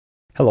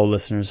Hello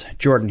listeners,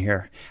 Jordan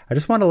here. I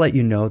just want to let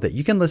you know that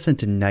you can listen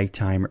to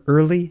Nighttime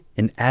early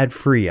and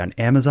ad-free on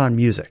Amazon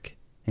Music.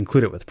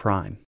 Include it with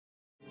Prime.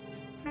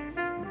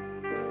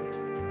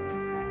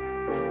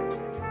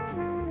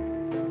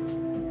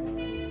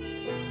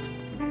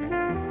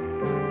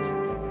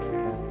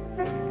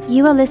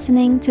 You are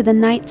listening to the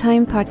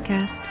Nighttime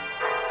Podcast.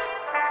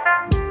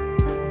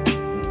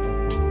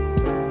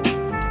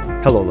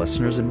 Hello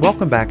listeners, and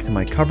welcome back to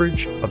my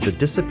coverage of the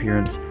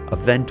disappearance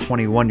of then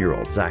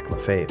 21-year-old Zack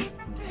Lefave.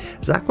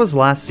 Zack was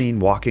last seen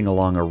walking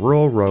along a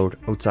rural road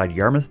outside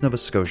Yarmouth, Nova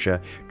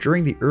Scotia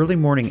during the early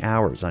morning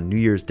hours on New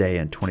Year's Day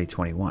in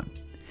 2021.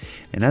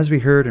 And as we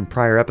heard in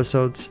prior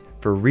episodes,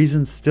 for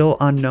reasons still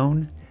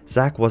unknown,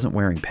 Zack wasn't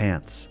wearing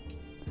pants.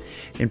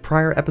 In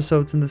prior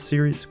episodes in the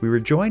series, we were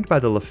joined by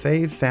the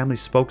Lefave family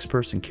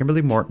spokesperson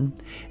Kimberly Morton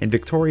and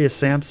Victoria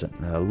Sampson,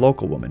 a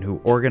local woman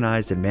who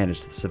organized and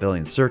managed the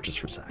civilian searches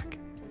for Zack.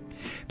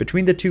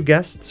 Between the two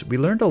guests, we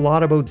learned a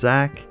lot about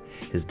Zack,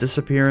 his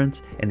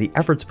disappearance, and the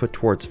efforts put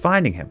towards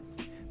finding him,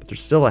 but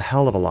there's still a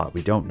hell of a lot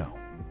we don't know.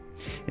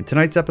 In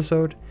tonight's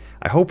episode,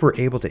 I hope we're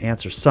able to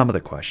answer some of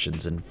the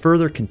questions and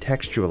further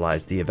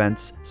contextualize the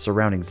events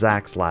surrounding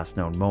Zack's last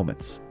known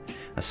moments,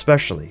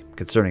 especially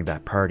concerning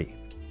that party.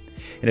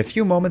 In a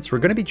few moments, we're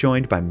going to be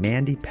joined by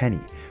Mandie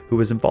Penney, who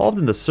was involved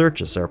in the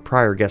searches our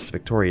prior guest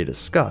Victoria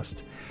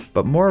discussed,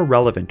 but more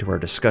relevant to our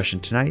discussion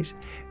tonight,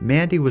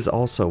 Mandie was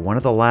also one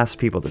of the last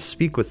people to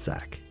speak with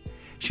Zack.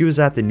 She was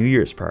at the New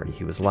Year's party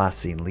he was last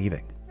seen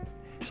leaving.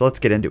 So let's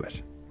get into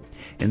it.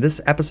 In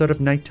this episode of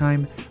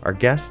Nighttime, our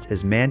guest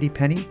is Mandie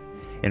Penney,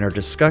 and our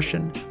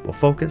discussion will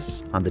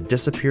focus on the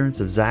disappearance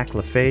of Zack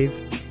Lefave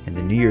and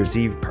the New Year's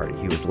Eve party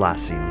he was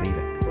last seen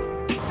leaving.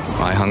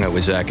 I hung out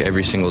with Zack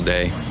every single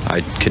day. I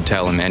could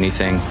tell him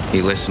anything.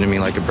 He listened to me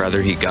like a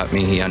brother. He got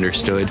me. He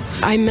understood.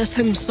 I miss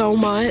him so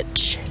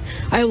much.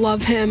 I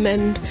love him,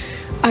 and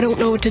I don't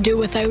know what to do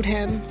without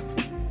him.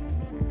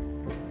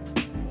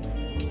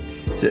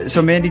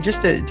 So Mandie,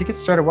 just to get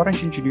started, why don't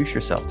you introduce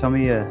yourself? Tell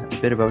me a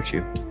bit about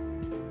you.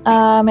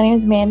 My name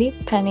is Mandie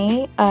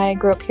Penney. I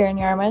grew up here in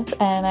Yarmouth,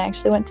 and I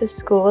actually went to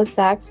school with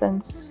Zack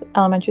since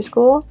elementary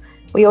school.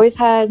 We always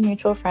had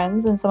mutual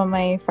friends, and some of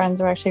my friends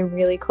were actually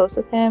really close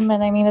with him.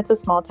 And I mean, it's a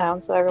small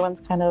town, so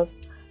everyone's kind of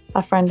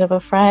a friend of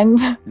a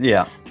friend.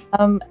 Yeah.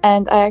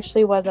 And I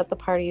actually was at the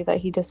party that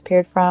he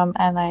disappeared from,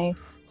 and I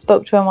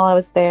spoke to him while I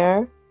was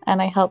there,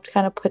 and I helped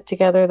kind of put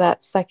together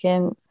that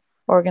second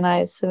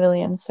organized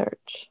civilian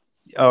search.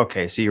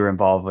 Okay, so you were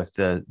involved with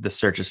the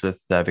searches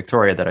with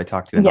Victoria that I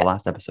talked to in the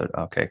last episode.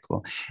 Okay,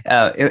 cool.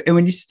 And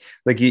when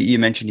you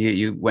mentioned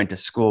you went to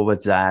school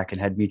with Zack and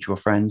had mutual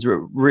friends,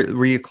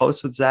 were you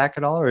close with Zack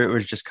at all, or it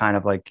was just kind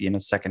of like,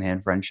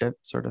 secondhand friendship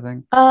sort of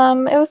thing?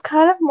 It was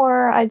kind of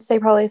more, I'd say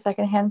probably a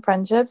secondhand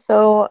friendship.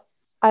 So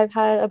I've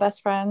had a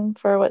best friend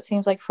for what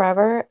seems like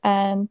forever,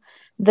 and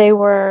they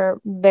were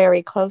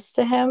very close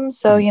to him.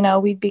 So,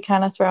 we'd be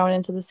kind of thrown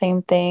into the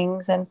same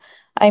things. And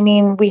I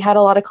mean, we had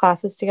a lot of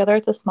classes together.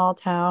 It's a small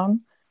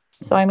town.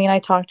 So, I mean, I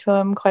talked to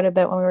him quite a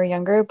bit when we were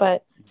younger,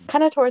 but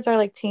kind of towards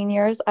our teen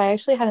years, I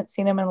actually hadn't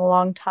seen him in a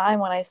long time.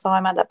 When I saw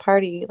him at that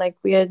party,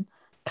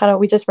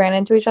 we just ran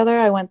into each other.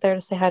 I went there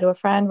to say hi to a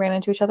friend, ran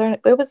into each other. And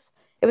it was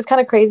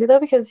kind of crazy though,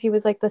 because he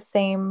was like the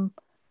same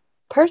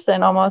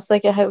person almost.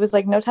 Like it was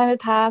like no time had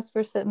passed.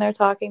 We're sitting there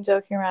talking,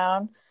 joking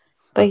around.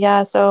 But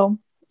yeah, so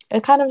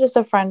it's kind of just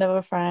a friend of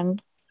a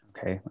friend.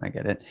 Okay, I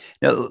get it.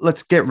 Now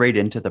let's get right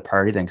into the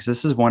party then, because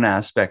this is one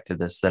aspect of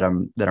this that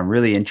I'm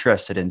really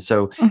interested in.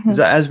 So,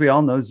 as we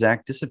all know,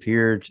 Zack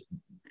disappeared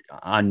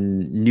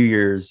on New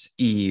Year's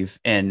Eve,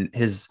 and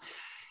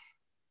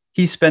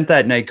he spent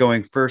that night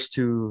going first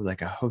to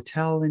like a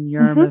hotel in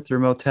Yarmouth or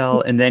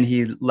motel, and then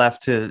he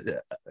left to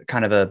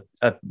kind of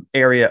a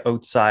area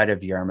outside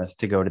of Yarmouth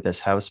to go to this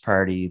house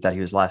party that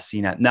he was last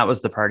seen at, and that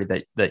was the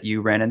party that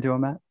you ran into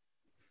him at.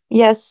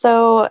 Yes,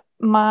 so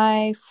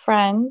my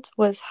friend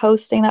was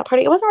hosting that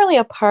party. It wasn't really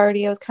a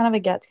party. It was kind of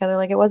a get-together.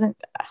 Like, it wasn't...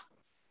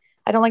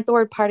 I don't like the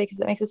word party because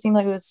it makes it seem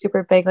like it was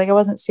super big. Like, it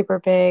wasn't super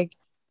big.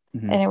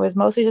 And it was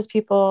mostly just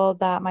people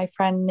that my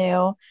friend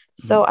knew.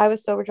 So I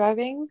was sober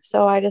driving.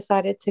 So I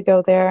decided to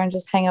go there and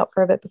just hang out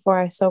for a bit before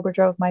I sober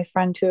drove my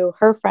friend to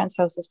her friend's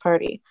house's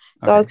party.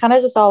 So I was kind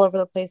of just all over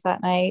the place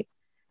that night.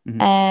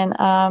 And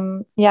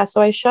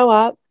so I show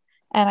up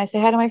and I say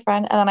hi to my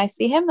friend, and then I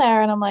see him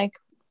there and I'm like,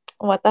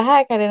 what the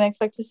heck? I didn't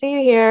expect to see you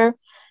here.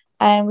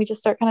 And we just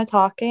start kind of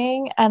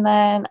talking. And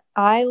then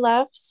I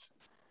left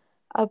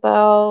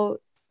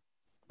about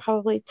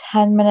probably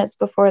 10 minutes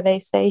before they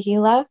say he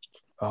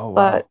left. Oh, wow.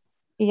 But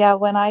yeah,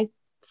 when I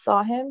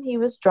saw him, he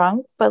was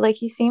drunk, but like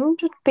he seemed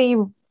to be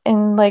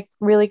in like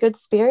really good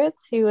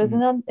spirits. He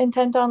wasn't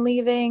intent on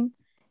leaving.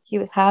 He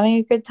was having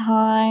a good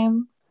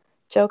time,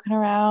 joking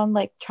around,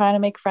 like trying to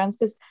make friends,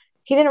 because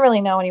he didn't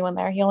really know anyone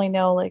there. He only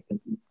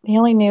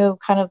knew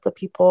kind of the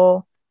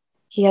people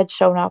he had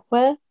shown up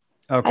with.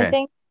 Okay. I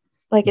think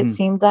it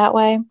seemed that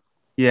way.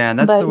 Yeah, and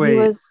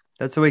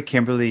that's the way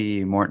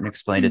Kimberly Morton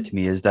explained it to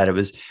me, is that it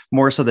was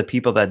more so the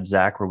people that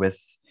Zack were with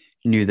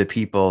knew the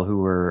people who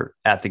were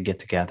at the get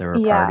together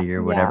or party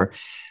or whatever.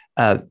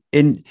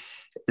 And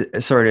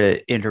sort of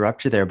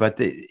interrupt you there, but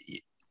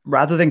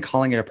rather than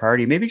calling it a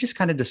party, maybe just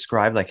kind of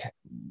describe like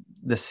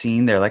the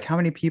scene there. Like how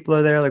many people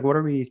are there? Like what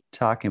are we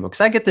talking about?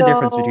 Because I get the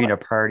difference So, between a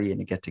party and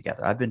a get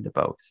together. I've been to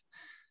both.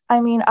 I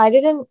mean,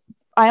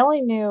 I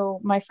only knew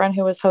my friend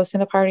who was hosting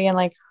the party and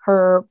like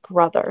her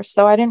brother.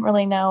 So I didn't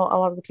really know a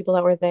lot of the people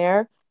that were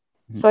there.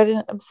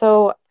 Mhm.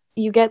 So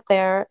you get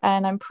there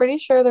and I'm pretty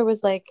sure there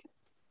was like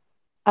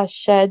a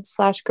shed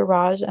slash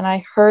garage and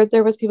I heard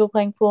there was people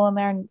playing pool in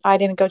there and I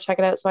didn't go check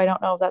it out. So I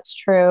don't know if that's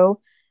true.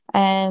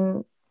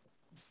 And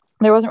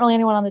there wasn't really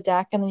anyone on the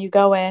deck. And then you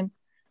go in,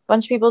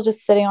 bunch of people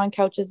just sitting on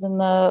couches in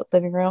the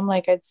living room.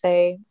 Like I'd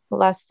say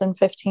less than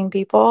 15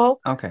 people,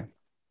 Okay.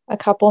 a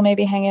couple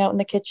maybe hanging out in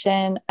the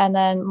kitchen. And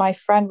then my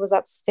friend was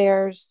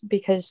upstairs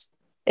because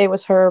it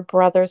was her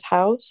brother's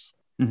house.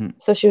 Hmm.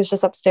 So she was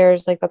just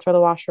upstairs, like that's where the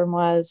washroom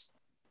was.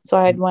 So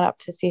I went up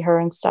to see her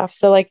and stuff.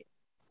 So like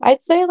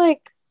I'd say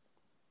like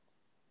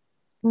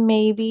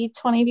maybe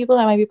 20 people.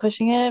 That might be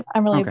pushing it.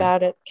 I'm really Okay.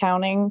 bad at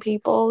counting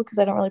people because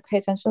I don't really pay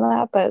attention to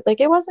that. But like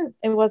it wasn't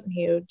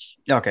huge.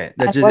 Okay. And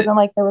That it just wasn't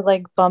like there was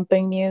like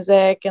bumping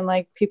music and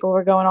like people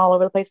were going all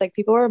over the place. Like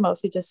people were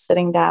mostly just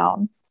sitting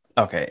down.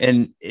 okay.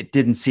 And it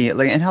didn't see it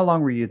like. And how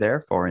long were you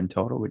there for in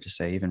total? Would you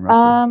say even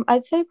roughly?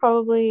 I'd say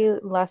probably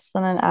less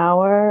than an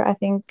hour. I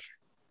think.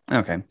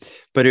 Okay,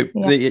 but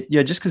Yeah.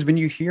 yeah, just because when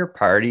you hear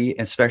party,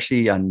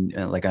 especially on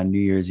like on New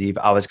Year's Eve,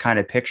 I was kind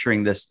of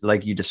picturing this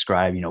like you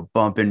described,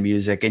 bumping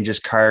music and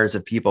just cars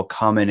of people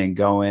coming and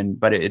going,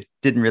 but it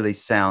didn't really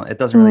sound. It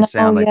doesn't really No,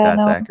 sound like yeah,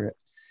 that's no, accurate.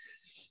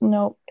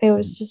 no. It Mm.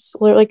 was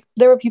just like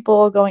there were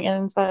people going in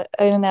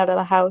and out of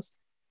the house.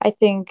 I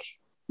think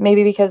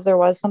maybe because there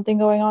was something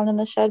going on in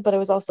the shed, but it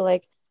was also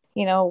like,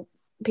 you know,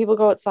 people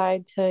go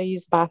outside to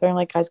use the bathroom,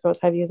 like guys go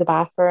outside to use the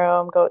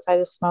bathroom, go outside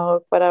to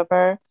smoke,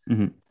 whatever.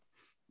 Mhm.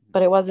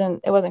 But it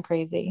wasn't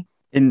crazy.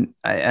 And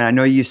I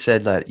know you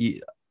said that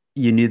you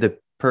knew the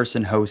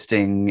person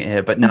hosting,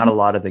 but not a Mhm.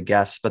 lot of the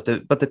guests. But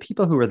the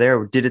people who were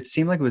there, did it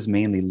seem like it was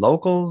mainly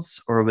locals,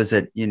 or was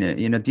it do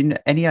you know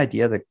any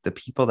idea the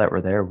people that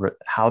were there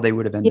how they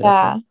would have ended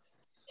up there? Yeah.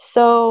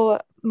 So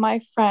my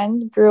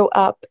friend grew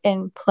up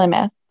in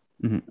Plymouth.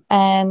 Hmm.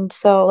 And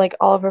so like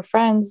all of her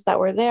friends that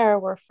were there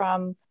were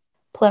from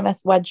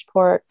Plymouth,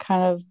 Wedgeport,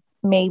 kind of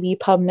maybe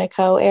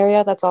Pubnico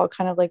area. That's all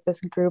kind of like this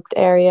grouped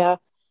area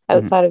Hmm.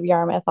 outside of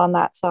Yarmouth on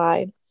that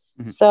side.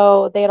 Hmm.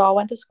 So they had all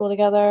went to school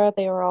together.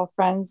 They were all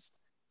friends.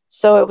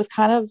 So it was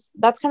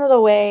that's kind of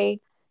the way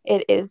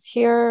it is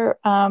here.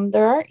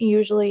 There aren't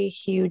usually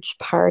huge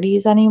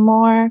parties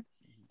anymore.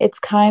 It's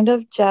kind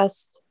of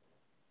just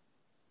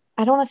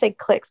I don't want to say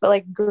cliques, but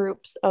like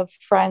groups of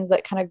friends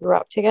that kind of grew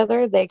up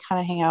together. They kind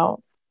of hang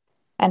out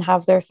and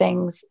have their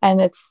things. And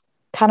it's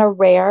kind of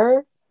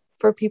rare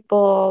for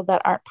people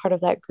that aren't part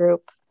of that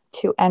group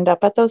to end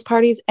up at those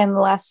parties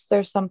unless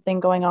there's something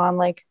going on,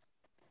 like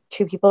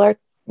two people are,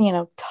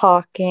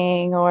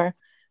 talking or,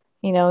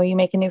 you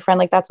make a new friend.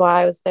 Like that's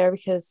why I was there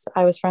because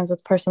I was friends with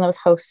the person that was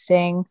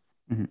hosting.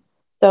 Hmm.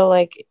 So,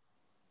 like,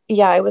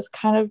 yeah, it was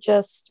kind of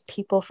just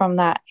people from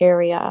that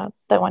area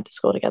that went to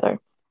school together.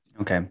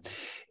 Okay.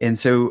 And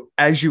so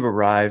as you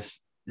arrive,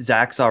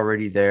 Zach's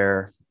already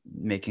there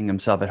making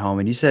himself at home.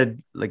 And you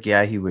said, like,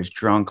 yeah, he was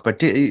drunk, but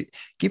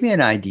give me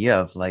an idea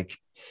of like,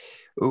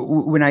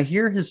 when I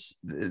hear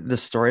the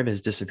story of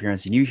his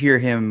disappearance and you hear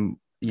him,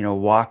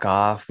 walk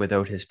off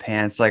without his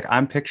pants, like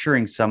I'm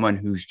picturing someone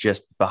who's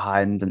just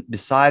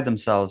beside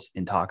themselves,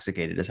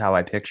 intoxicated is how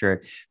I picture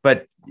it.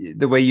 But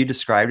the way you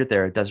described it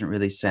there, it doesn't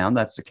really sound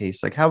that's the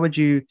case. Like, how would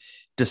you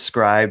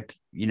describe,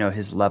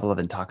 his level of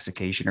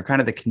intoxication or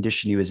kind of the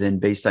condition he was in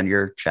based on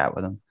your chat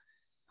with him?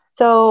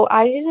 So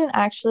I didn't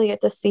actually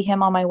get to see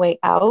him on my way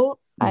out.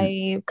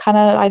 Mhm.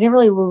 I didn't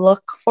really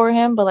look for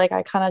him, but like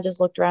I kind of just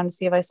looked around to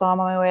see if I saw him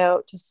on my way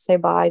out just to say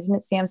bye. I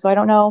didn't see him. So I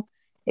don't know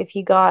if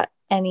he got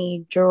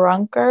any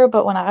drunker,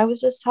 but when I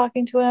was just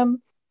talking to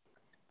him,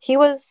 he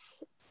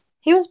was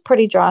he was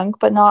pretty drunk,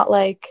 but not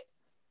like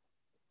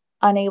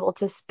unable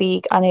to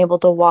speak, unable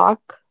to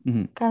walk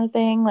Mhm. kind of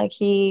thing. Like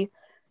he,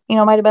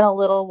 might have been a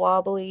little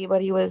wobbly,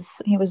 but he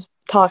was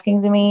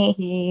talking to me.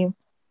 He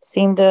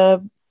seemed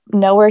to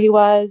know where he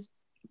was,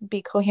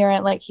 be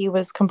coherent, like he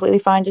was completely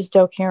fine just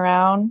joking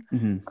around.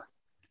 Mhm.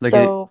 Like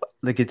it, So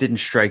like it didn't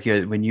strike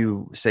you when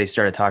you say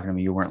started talking to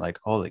me. You weren't like,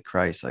 "Holy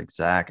Christ!" Like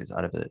Zach is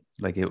out of it.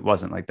 Like it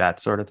wasn't like that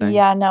sort of thing.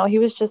 yeah, no, he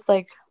was just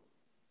like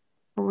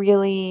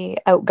really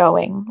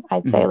outgoing,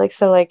 I'd say. Mhm. Like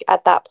so like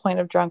at that point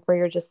of drunk where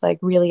you're just like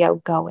really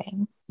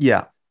outgoing.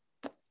 Yeah,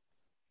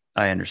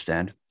 I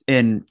understand.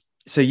 And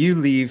so you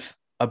leave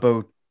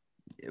about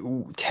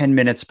 10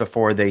 minutes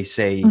before they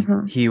say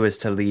Mhm. he was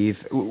to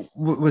leave.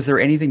 Was there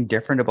anything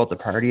different about the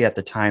party at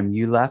the time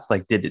you left?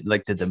 Like, did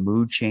the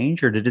mood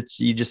change or did it,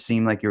 you just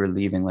seem like you were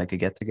leaving like a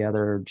get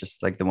together,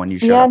 just like the one you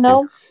showed Yeah, up to?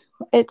 no,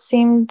 it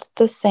seemed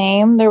the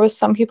same. There was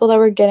some people that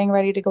were getting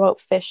ready to go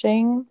out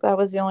fishing. That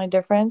was the only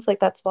difference. Like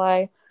that's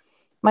why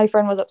my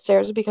friend was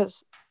upstairs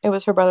because it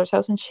was her brother's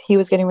house and he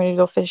was getting ready to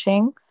go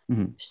fishing.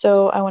 Mhm.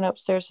 So I went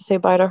upstairs to say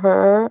bye to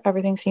her.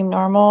 Everything seemed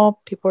normal.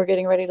 People were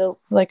getting ready to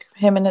like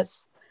him and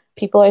his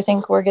people I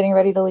think were getting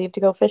ready to leave to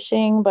go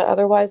fishing, but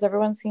otherwise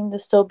everyone seemed to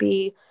still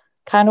be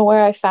kind of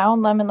where I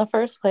found them in the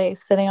first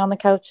place, sitting on the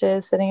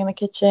couches, sitting in the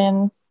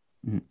kitchen.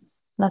 Mhm.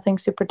 Nothing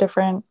super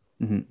different.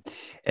 Mhm.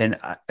 And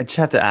I just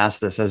have to ask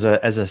this as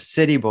a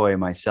city boy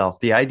myself,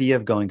 the idea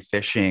of going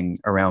fishing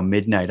around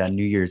midnight on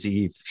New Year's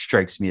Eve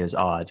strikes me as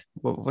odd.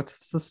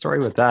 What's the story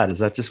with that? Is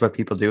that just what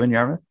people do in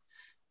Yarmouth?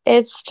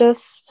 It's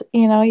just,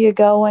 you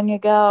go when you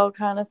go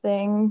kind of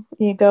thing.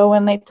 You go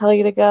when they tell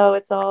you to go.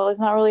 It's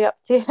not really up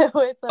to you.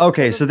 It's up to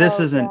Okay, the so this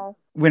boat. isn't Yeah.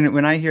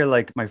 when I hear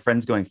like my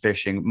friends going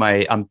fishing,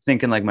 I'm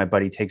thinking like my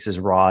buddy takes his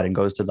rod and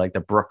goes to like the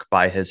brook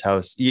by his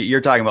house.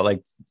 You're talking about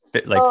like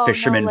like Oh no,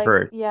 fishermen like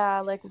for yeah,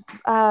 like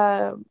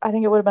I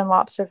think it would have been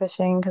lobster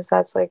fishing because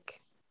that's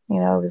like, it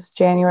was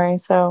January,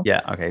 so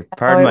yeah, okay.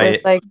 I know it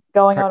was like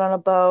going out on a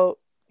boat,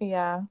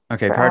 yeah,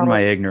 Okay, for pardon hours. my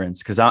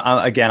ignorance, because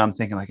again, I'm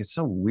thinking like it's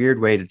a weird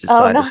way to Oh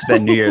decide to no.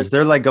 spend New Year's.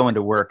 They're like going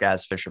to work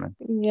as fishermen.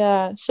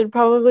 Yeah, should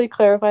probably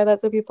clarify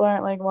that so people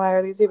aren't like, why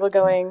are these people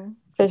going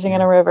fishing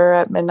in Yeah. a river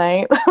at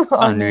midnight On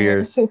on New New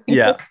Year's Year's. Eve?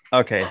 Yeah.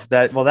 Okay.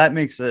 That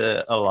makes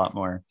a lot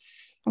more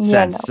Yeah,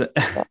 no. sense.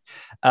 Yeah.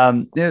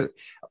 Yeah,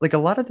 like a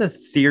lot of the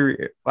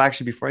theory. Well,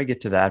 actually, before I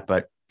get to that,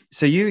 but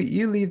so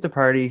you leave the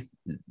party.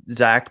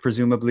 Zach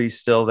presumably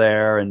still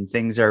there, and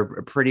things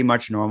are pretty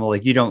much normal.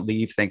 Like you don't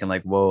leave thinking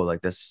like, "Whoa,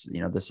 like this,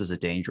 this is a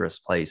dangerous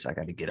place. I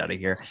got to get out of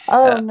here."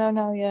 Oh Uh,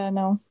 no, yeah,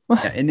 no.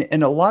 Yeah,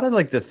 and a lot of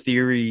like the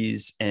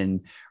theories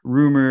and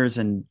rumors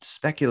and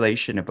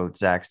speculation about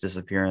Zach's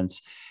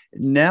disappearance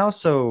now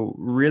so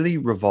really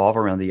revolve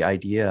around the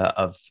idea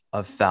of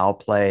foul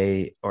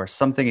play or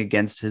something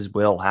against his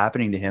will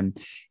happening to him.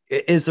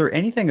 Is there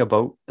anything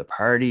about the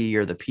party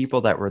or the people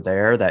that were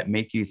there that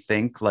make you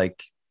think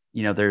like,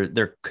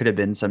 there could have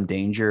been some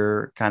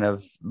danger kind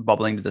of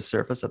bubbling to the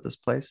surface at this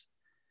place?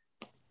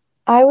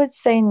 I would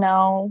say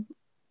no.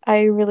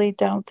 I really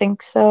don't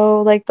think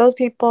so. Like those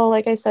people,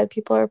 like I said,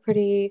 people are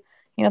pretty,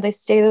 they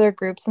stay to their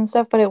groups and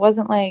stuff, but it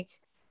wasn't like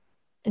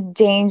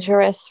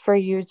dangerous for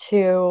you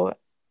to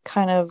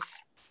kind of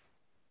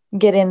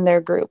get in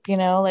their group,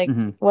 like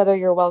Hmm. whether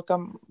you're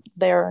welcome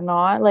there or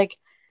not. Like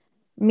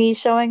me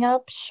showing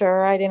up,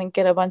 sure, I didn't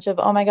get a bunch of,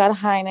 oh my God,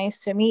 hi,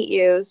 nice to meet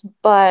yous,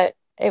 but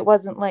it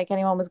wasn't like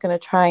anyone was going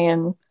to try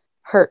and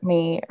hurt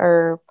me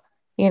or,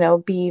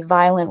 be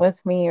violent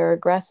with me or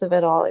aggressive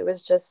at all. It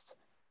was just,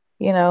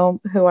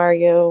 who are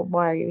you?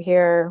 Why are you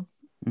here?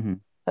 Hmm.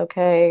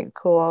 Okay,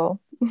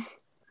 cool.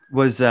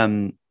 Was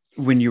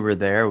when you were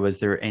there, was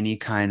there any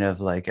kind of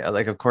like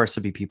of course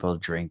there'd be people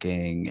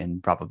drinking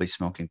and probably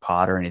smoking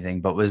pot or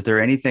anything, but was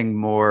there anything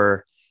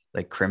more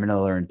like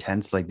criminal or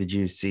intense? Like did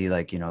you see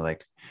like,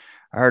 like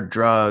hard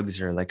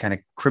drugs or like kind of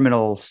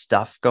criminal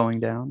stuff going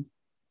down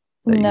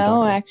that you can talk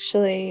No, about?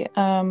 actually,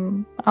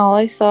 all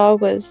I saw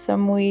was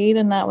some weed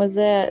and that was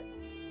it.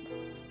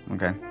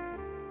 Okay.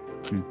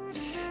 Hmm.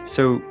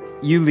 So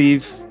you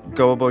leave,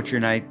 go about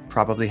your night,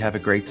 probably have a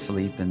great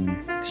sleep, and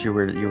you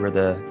were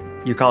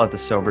you call it the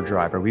sober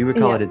driver. We would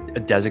call Yeah. it a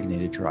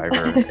designated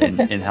driver in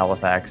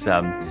Halifax,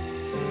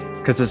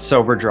 because a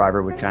sober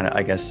driver would kind of,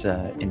 I guess,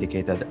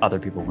 indicate that other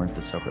people weren't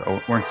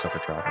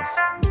sober drivers.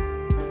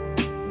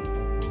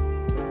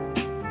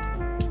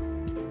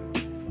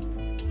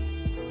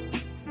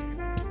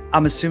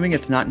 I'm assuming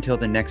it's not until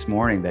the next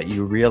morning that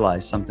you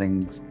realize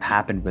something's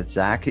happened with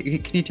Zach. Can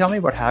you tell me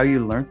about how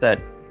you learned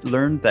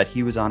that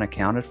he was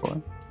unaccounted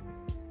for?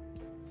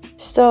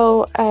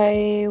 So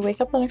I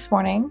wake up the next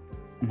morning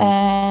Mhm.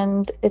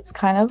 and it's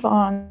kind of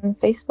on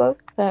Facebook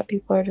that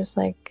people are just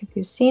like, if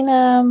you've seen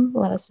him,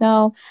 let us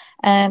know.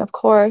 And of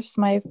course,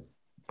 my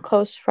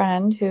close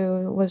friend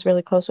who was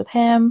really close with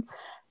him,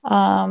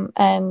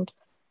 and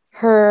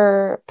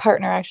her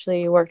partner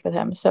actually worked with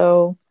him.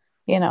 So,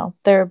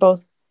 they're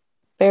both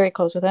very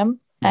close with him.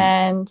 Mhm.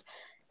 And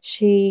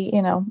she,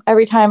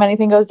 every time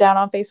anything goes down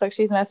on Facebook,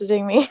 she's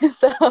messaging me.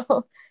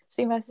 So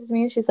she messaged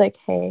me and she's like,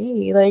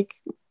 hey, like,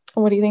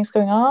 what do you think's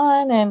going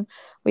on? And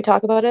we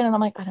talk about it. And I'm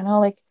like, I don't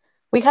know. Like,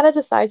 we kind of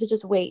decide to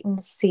just wait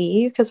and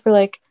see because we're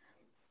like,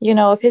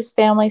 if his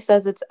family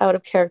says it's out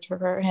of character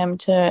for him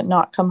to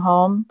not come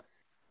home,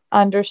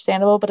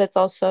 understandable. But it's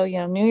also,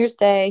 New Year's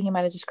Day, he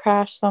might have just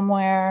crashed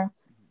somewhere.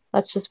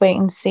 Let's just wait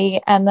and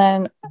see. And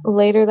then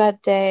later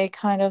that day,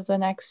 kind of the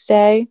next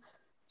day,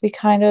 we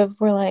kind of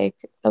were like,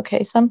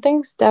 okay,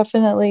 something's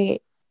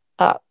definitely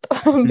up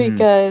Mhm.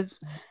 because,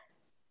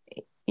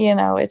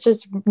 it's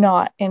just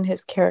not in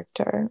his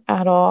character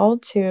at all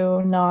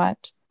to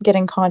not get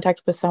in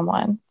contact with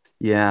someone.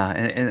 Yeah,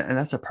 and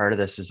that's a part of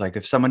this is like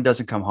if someone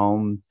doesn't come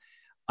home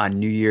on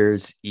New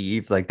Year's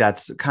Eve, like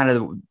that's kind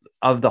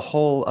of the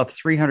whole of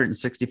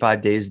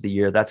 365 days of the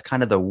year, that's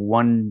kind of the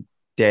one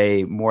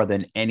day more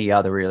than any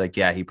other where you're like,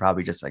 yeah, he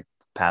probably just like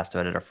passed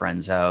out at a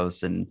friend's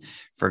house and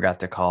forgot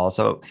to call.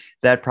 So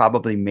that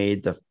probably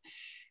made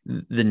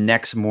the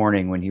next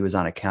morning when he was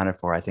unaccounted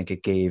for, I think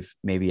it gave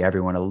maybe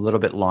everyone a little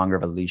bit longer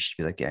of a leash to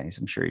be like, yeah,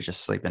 I'm sure he's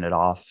just sleeping it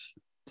off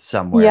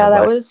somewhere. Yeah,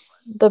 that But was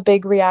the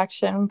big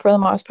reaction for the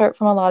most part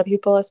from a lot of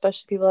people,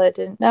 especially people that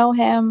didn't know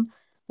him,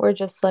 were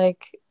just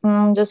like,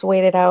 just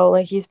wait it out.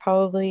 Like he's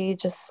probably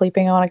just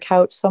sleeping on a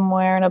couch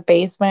somewhere in a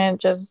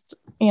basement, just,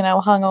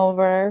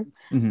 hungover.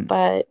 Hmm.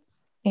 But,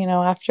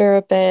 after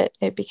a bit,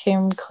 it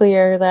became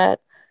clear that,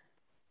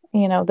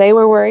 they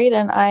were worried.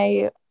 And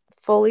I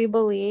fully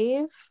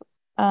believe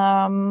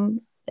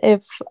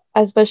if,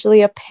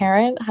 especially a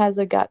parent has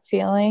a gut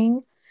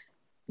feeling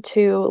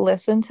to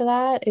listen to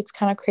that, it's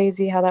kind of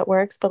crazy how that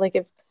works. But like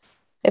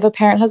if a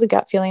parent has a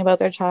gut feeling about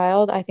their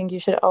child, I think you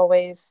should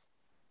always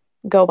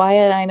go by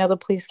it. I know the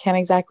police can't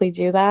exactly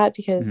do that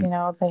because, Hmm.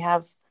 they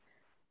have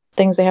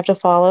things they have to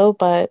follow,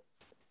 but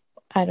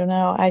I don't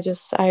know. I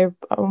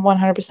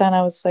 100%,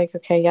 I was like,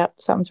 okay, yep,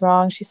 something's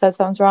wrong. She said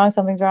something's wrong,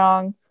 something's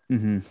wrong.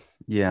 Hmm.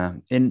 Yeah.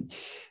 And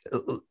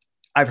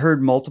I've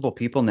heard multiple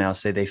people now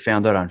say they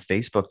found out on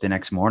Facebook the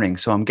next morning.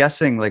 So I'm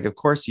guessing, like, of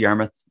course,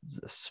 Yarmouth is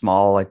a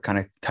small, like, kind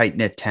of tight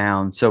knit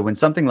town. So when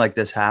something like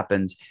this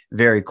happens,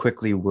 very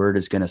quickly word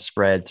is going to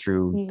spread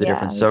through the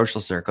different Yeah.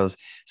 social circles.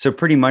 So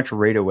pretty much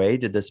right away,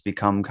 did this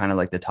become kind of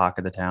like the talk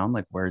of the town?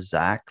 Like, where's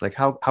Zach? Like,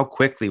 how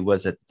quickly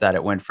was it that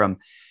it went from,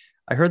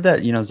 I heard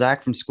that,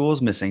 Zach from school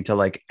is missing, to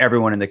like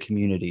everyone in the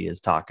community is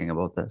talking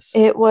about this?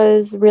 It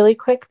was really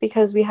quick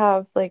because we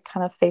have like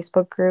kind of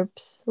Facebook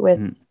groups with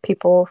Mm-hmm.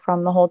 people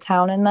from the whole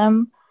town in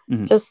them.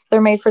 Mm-hmm. Just they're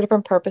made for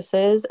different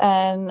purposes.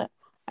 And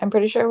I'm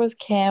pretty sure it was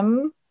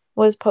Kim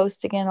was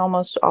posting in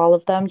almost all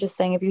of them, just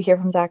saying, if you hear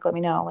from Zach, let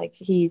me know. Like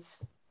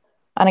he's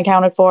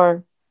unaccounted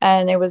for.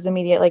 And it was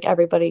immediate, like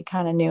everybody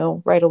kind of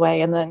knew right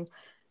away. And then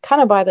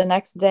kind of by the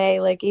next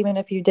day, like even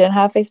if you didn't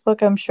have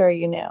Facebook, I'm sure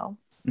you knew.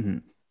 Mm-hmm.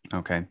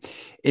 Okay.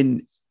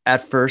 In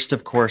At first,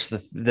 of course,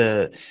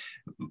 the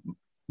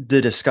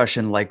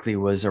discussion likely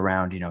was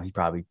around, he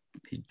probably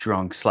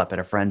drunk, slept at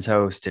a friend's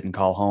house, didn't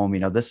call home,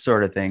 this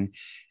sort of thing.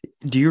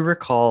 Do you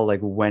recall like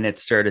when it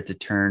started to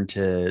turn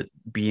to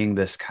being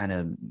this kind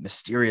of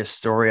mysterious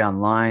story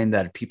online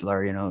that people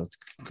are, it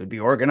could be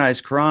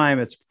organized crime,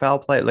 it's foul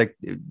play? Like,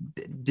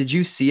 did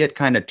you see it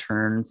kind of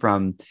turn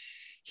from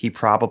he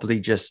probably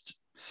just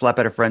slept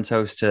at a friend's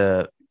house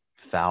to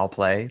foul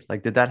play?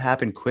 Like, did that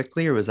happen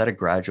quickly, or was that a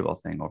gradual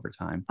thing over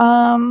time?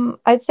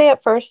 I'd say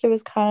at first it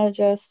was kind of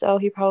just, oh,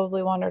 he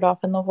probably wandered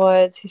off in the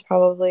woods. He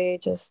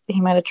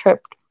might have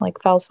tripped,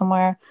 like fell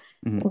somewhere.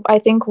 Hmm. I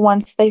think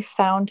once they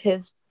found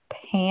his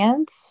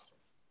pants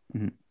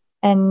Hmm.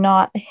 and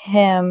not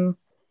him,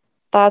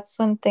 that's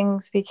when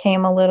things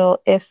became a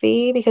little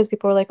iffy because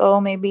people were like,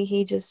 oh, maybe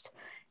he just,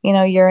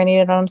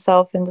 urinated on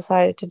himself and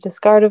decided to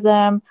discard of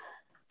them.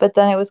 But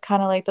then it was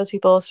kind of like those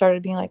people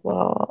started being like,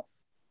 well,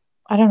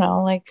 I don't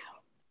know, like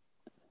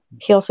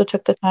he also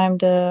took the time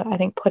to, I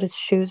think, put his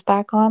shoes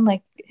back on.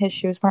 Like his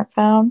shoes weren't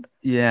found.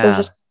 So it was Yeah.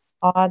 just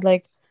odd.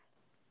 Like,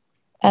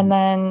 and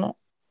Mhm.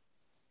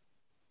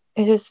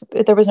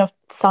 then there was no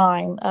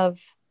sign of,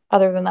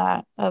 other than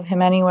that, of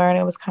him anywhere. And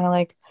it was kind of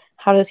like,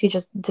 how does he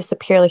just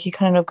disappear? Like he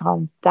couldn't have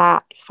gone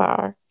that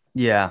far.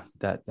 Yeah,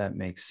 that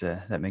makes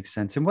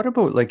sense. And what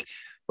about, like,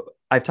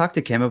 I've talked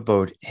to Kim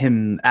about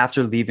him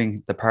after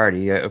leaving the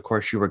party. Of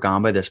course, you were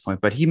gone by this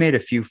point, but he made a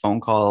few phone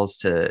calls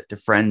to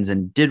friends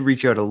and did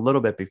reach out a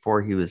little bit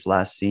before he was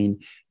last seen.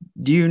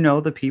 Do you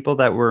know the people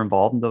that were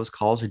involved in those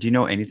calls, or do you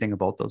know anything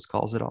about those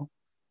calls at all?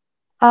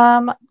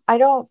 I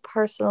don't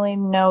personally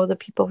know the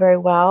people very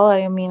well.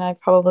 I mean, I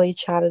probably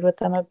chatted with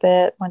them a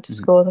bit, went to Mhm.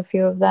 school with a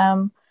few of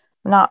them.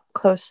 I'm not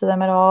close to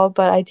them at all,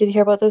 but I did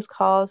hear about those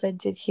calls. I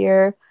did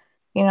hear,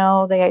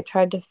 they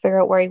tried to figure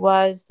out where he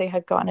was. They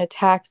had gotten a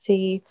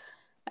taxi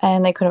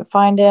and they couldn't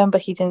find him,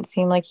 but he didn't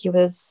seem like he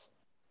was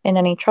in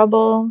any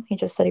trouble. He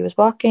just said he was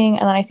walking.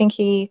 And then I think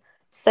he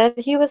said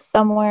he was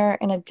somewhere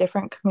in a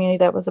different community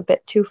that was a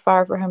bit too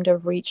far for him to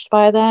have reached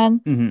by then,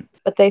 Mhm.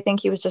 but they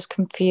think he was just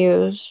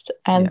confused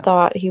and Yeah.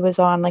 thought he was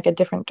on like a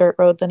different dirt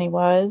road than he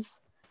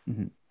was.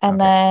 Mhm. And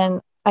Okay.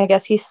 then I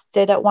guess he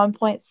did at one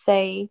point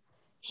say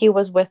he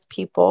was with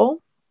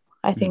people.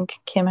 I Mhm. think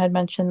Kim had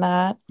mentioned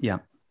that. Yeah.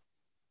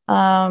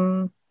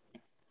 Um,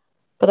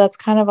 but that's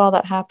kind of all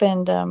that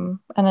happened. And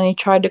then he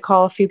tried to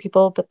call a few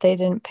people, but they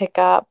didn't pick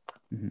up.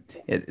 Mhm.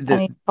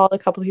 And he called a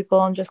couple of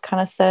people and just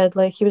kind of said,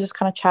 like, he was just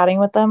kind of chatting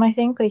with them, I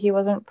think. Like, he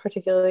wasn't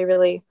particularly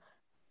really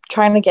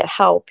trying to get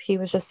help. He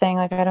was just saying,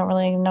 like, I don't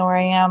really know where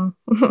I am.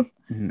 Mhm.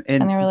 And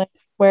And they were like,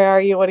 where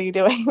are you? What are you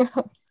doing?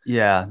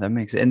 yeah, that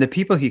makes it. And the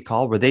people he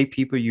called, were they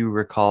people you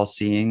recall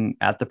seeing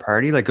at the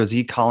party? Like, was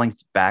he calling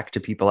back to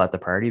people at the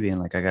party, being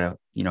like, I gotta,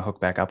 hook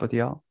back up with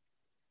y'all?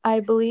 I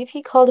believe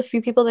he called a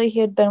few people that he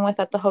had been with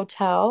at the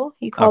hotel.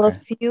 He called a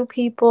Okay. few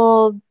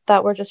people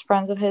that were just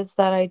friends of his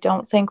that I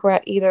don't think were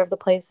at either of the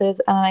places.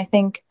 And I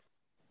think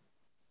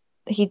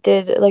he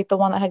did, like, the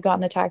one that had gotten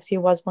the taxi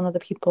was one of the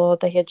people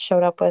that he had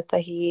showed up with,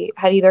 that he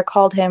had either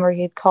called him or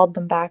he had called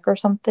them back or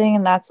something.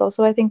 And that's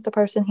also, I think, the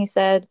person he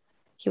said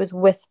he was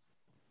with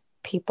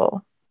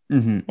people.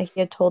 Hmm. Like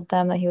he had told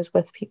them that he was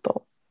with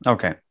people.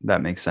 Okay,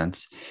 that makes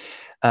sense.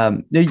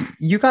 Now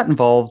you got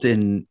involved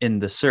in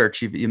the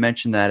search. You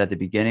mentioned that at the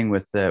beginning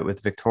with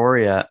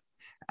Victoria.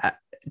 Uh,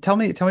 tell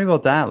me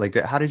about that. Like,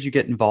 how did you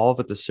get involved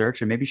with the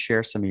search, and maybe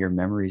share some of your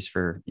memories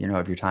for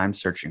of your time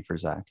searching for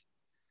Zach?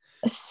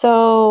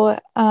 So,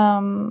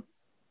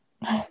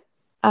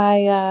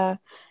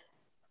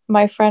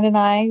 My friend and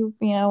I,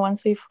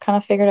 once we've kind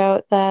of figured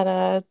out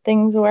that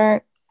things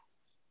weren't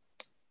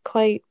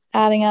quite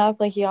adding up,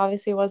 like he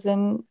obviously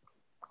wasn't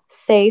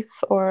safe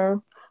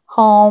or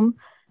home,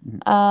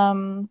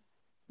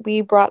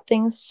 we brought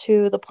things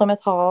to the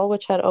Plymouth Hall,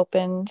 which had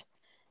opened,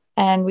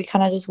 and we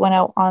kind of just went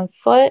out on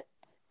foot.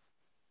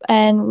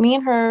 And me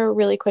and her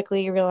really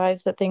quickly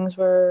realized that things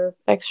were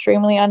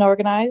extremely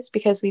unorganized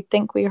because we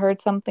think we heard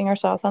something or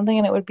saw something,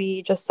 and it would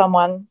be just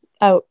someone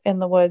out in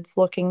the woods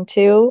looking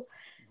too.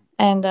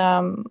 And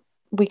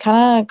we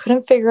kind of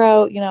couldn't figure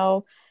out,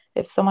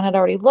 if someone had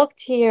already looked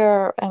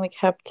here, and we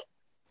kept,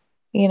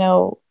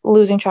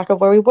 losing track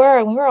of where we were.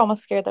 And we were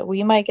almost scared that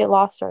we might get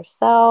lost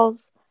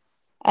ourselves.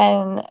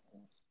 And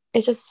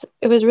it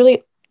was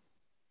really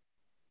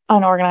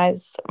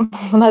unorganized.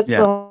 That's Yeah.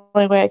 the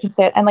only way I can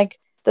say it. And like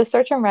the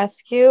search and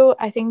rescue,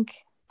 I think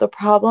the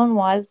problem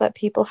was that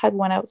people had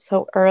went out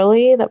so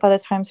early that by the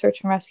time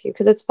search and rescue,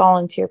 because it's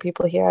volunteer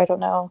people here, I don't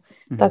know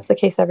if that's the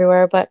case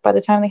everywhere, but by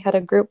the time they had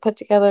a group put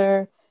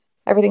together,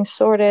 everything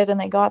sorted, and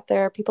they got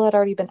there, people had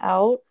already been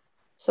out.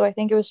 So I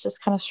think it was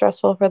just kind of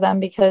stressful for them,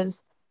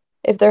 because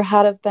if there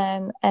had have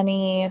been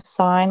any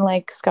sign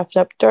like scuffed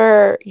up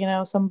dirt,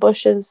 some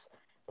bushes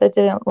that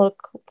didn't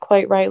look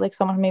quite right, like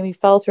someone maybe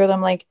fell through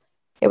them, like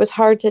it was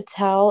hard to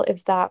tell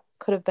if that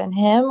could have been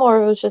him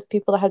or it was just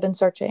people that had been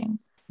searching.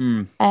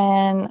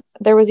 And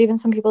there was even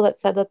some people that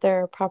said that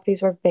their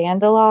properties were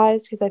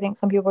vandalized, because I think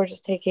some people were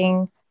just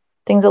taking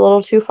things a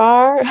little too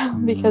far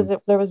because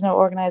there was no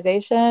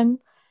organization.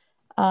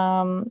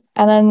 And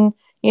then,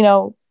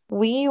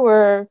 we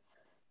were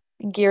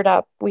geared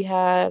up. We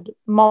had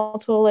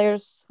multiple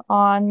layers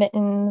on,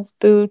 mittens,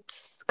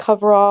 boots,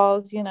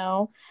 coveralls,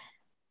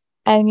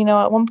 And,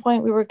 at one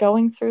point we were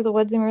going through the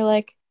woods and we were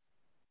like,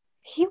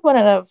 he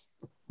wouldn't have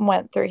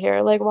went through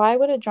here. Like, why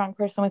would a drunk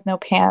person with no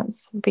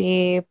pants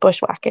be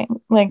bushwhacking?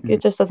 Like,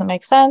 it just doesn't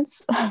make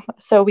sense.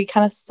 So we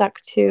kind of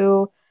stuck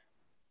to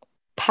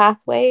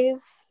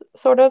pathways,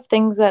 sort of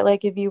things that,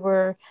 like, if you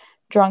were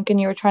drunk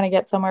and you were trying to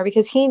get somewhere,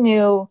 because he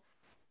knew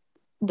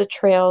the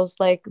trails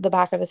like the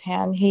back of his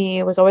hand.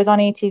 He was always on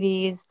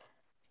ATVs.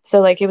 So,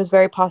 like, it was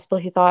very possible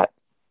he thought,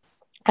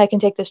 I can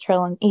take this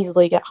trail and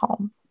easily get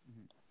home.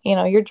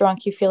 You're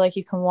drunk, you feel like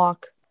you can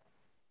walk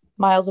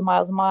miles and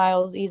miles and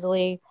miles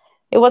easily.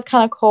 It was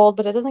kind of cold,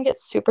 but it doesn't get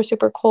super,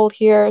 super cold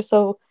here.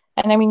 So,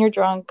 and I mean, you're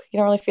drunk, you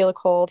don't really feel the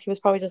cold. He was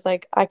probably just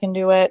like, I can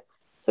do it.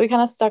 So we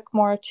kind of stuck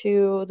more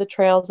to the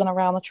trails and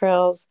around the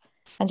trails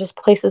and just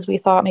places we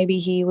thought maybe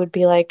he would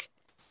be like,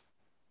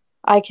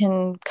 I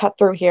can cut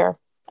through here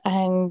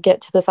and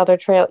get to this other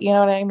trail. You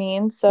know what I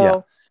mean?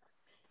 So,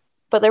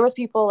 but there was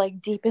people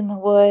like deep in the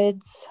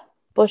woods,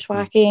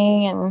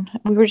 bushwhacking, and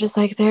we were just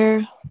like,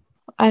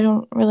 I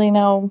don't really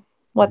know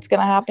what's going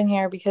to happen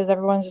here, because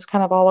everyone's just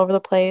kind of all over the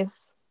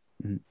place.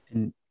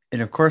 And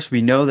of course,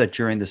 we know that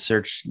during the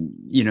search,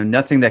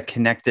 nothing that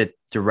connected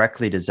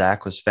directly to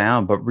Zack was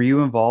found. But were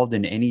you involved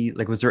in any,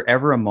 like, was there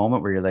ever a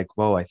moment where you're like,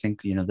 whoa, I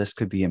think, this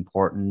could be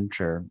important?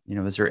 Or,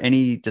 was there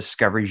any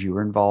discoveries you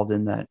were involved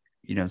in that,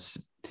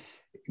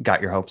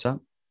 got your hopes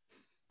up?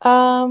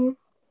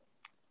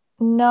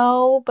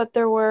 No, but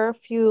there were a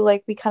few,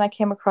 like, we kind of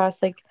came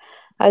across like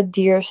a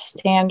deer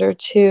stand or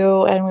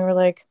two, and we were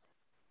like,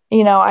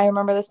 I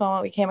remember this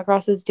moment we came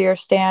across this deer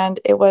stand.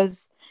 It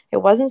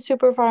wasn't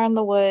super far in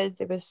the woods.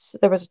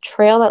 There was a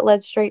trail that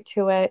led straight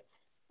to it,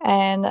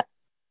 and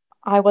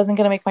I wasn't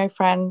going to make my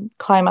friend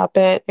climb up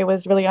it. It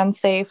was really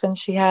unsafe, and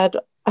she had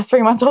a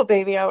 3-month-old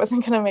baby. I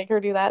wasn't going to make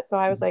her do that. So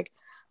I was like,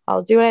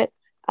 I'll do it.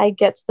 I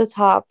get to the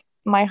top.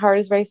 My heart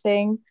is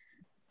racing,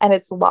 and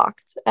it's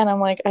locked. And I'm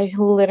like, I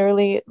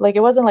literally, like,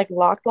 it wasn't like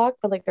locked,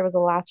 but like there was a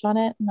latch on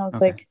it. And I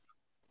was like,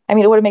 I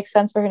mean, it would make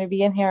sense for her to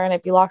be in here and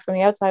it'd be locked from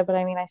the outside, but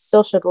I mean, I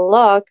still should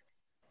look.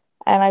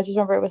 And I just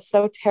remember it was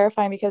so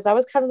terrifying, because that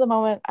was kind of the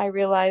moment I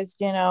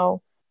realized,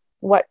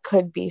 what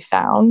could be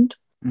found.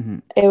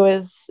 It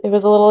was a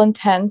little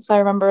intense. I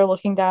remember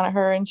looking down at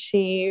her and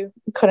she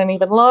couldn't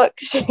even look.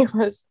 She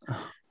was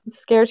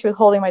scared. She was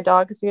holding my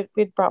dog, because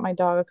we'd brought my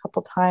dog a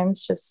couple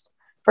times just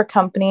for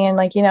company. And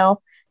like,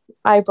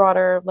 I brought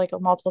her like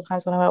multiple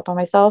times when I'm out by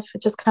myself.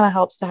 It just kind of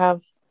helps to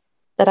have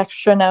that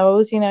extra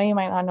nose, you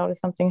might not notice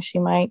something, she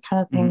might,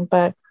 kind of thing.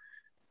 But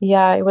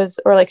yeah, it was,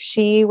 or like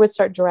she would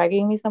start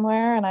dragging me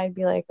somewhere and I'd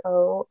be like,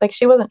 oh, like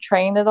she wasn't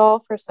trained at all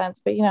for sense,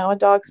 but a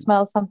dog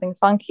smells something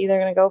funky, they're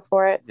going to go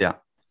for it. Yeah.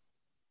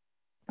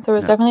 So it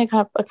was definitely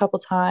a couple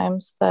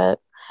times that,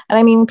 and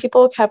I mean,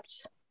 people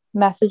kept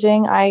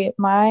messaging.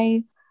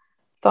 My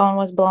phone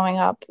was blowing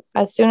up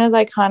as soon as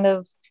I kind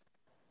of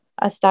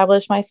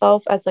established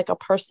myself as like a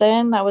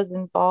person that was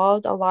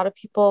involved. A lot of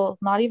people,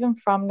 not even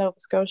from Nova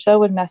Scotia,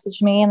 would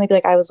message me and they'd be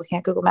like, I was looking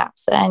at Google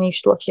Maps and you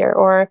should look here.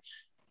 Or,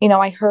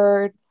 I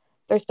heard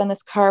there's been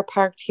this car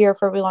parked here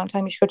for a really long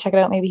time. You should go check it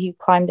out. Maybe he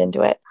climbed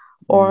into it.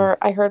 Or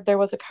I heard there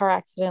was a car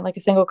accident, like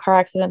a single car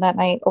accident that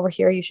night over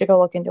here. You should go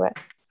look into it.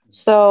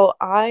 So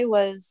I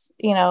was,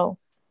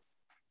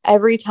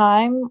 every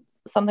time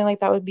something like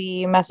that would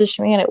be messaged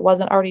to me and it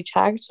wasn't already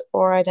checked,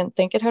 or I didn't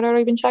think it had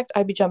already been checked,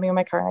 I'd be jumping in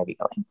my car and I'd be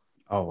going.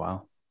 Oh,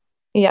 wow.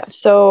 Yeah,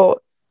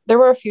 so there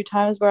were a few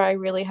times where I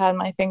really had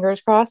my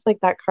fingers crossed, like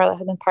that car that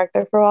had been parked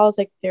there for a while. I was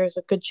like, there's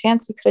a good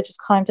chance he could have just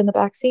climbed in the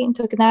back seat and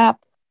took a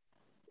nap,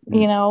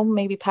 Mm.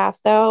 maybe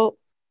passed out,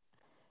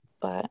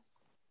 but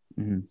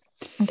Mhm.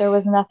 there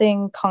was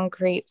nothing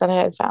concrete that I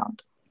had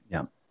found.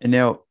 Yeah. And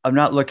now I'm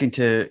not looking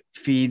to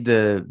feed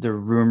the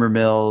rumor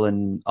mill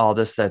and all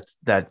this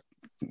that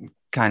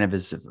kind of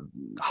is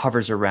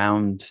hovers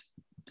around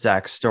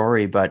Zach's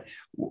story, but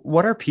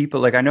what are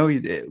people like? I know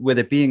with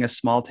it being a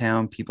small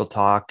town, people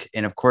talk,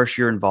 and of course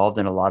you're involved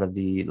in a lot of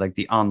the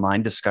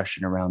online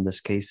discussion around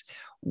this case.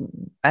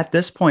 At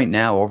this point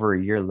now, over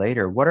a year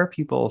later, what are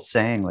people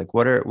saying? Like,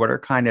 what are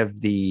kind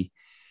of the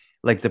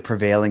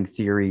prevailing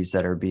theories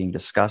that are being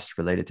discussed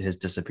related to his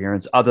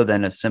disappearance, other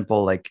than a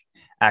simple like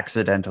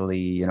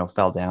accidentally,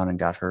 fell down and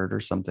got hurt or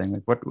something?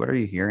 Like, what are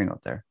you hearing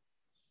out there?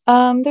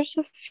 There's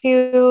a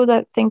few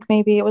that think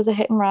maybe it was a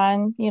hit and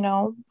run,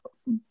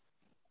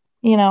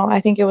 I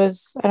think it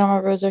was, I don't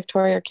remember if it was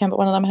Victoria or Kim, but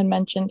one of them had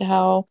mentioned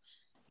how,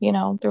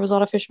 there was a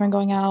lot of fishermen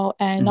going out,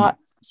 and Mhm. not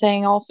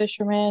saying all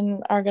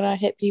fishermen are going to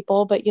hit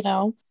people, but, it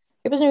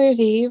was New Year's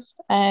Eve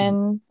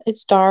and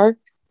it's dark.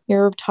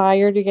 You're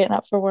tired, you're getting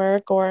up for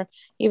work, or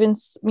even,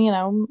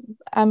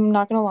 I'm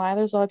not going to lie,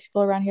 there's a lot of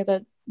people around here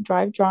that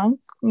drive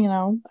drunk,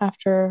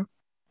 after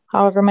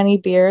however many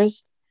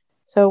beers.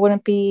 So it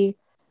wouldn't be,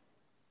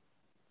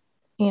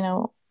 you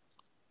know,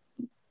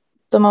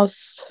 the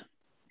most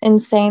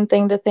insane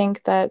thing to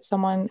think that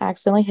someone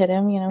accidentally hit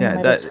him. He Yeah,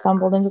 might have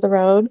stumbled into the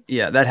road.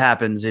 that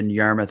happens in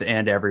Yarmouth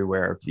and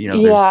everywhere.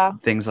 There's Yeah.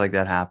 things like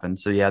that happen.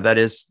 So yeah, that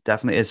is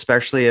definitely,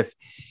 especially if,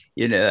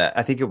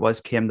 I think it was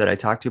Kim that I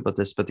talked to about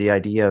this, but the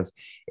idea of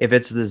if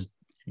it's this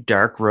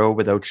dark road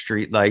without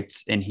street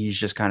lights and he's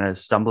just kind of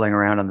stumbling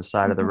around on the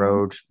side of the Mhm.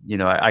 road,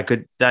 I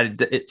could,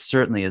 that it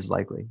certainly is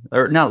likely,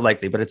 or not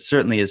likely, but it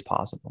certainly is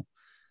possible.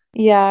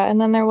 Yeah. And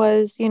then there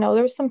was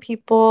some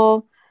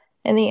people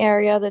in the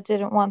area that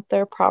didn't want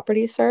their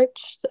property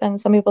searched. And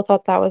some people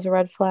thought that was a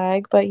red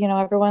flag. But,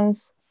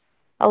 everyone's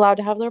allowed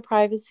to have their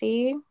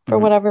privacy for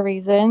Mhm. whatever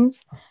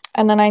reasons.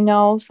 And then I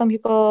know some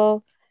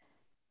people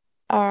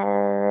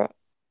are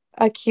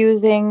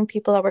accusing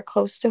people that were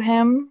close to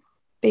him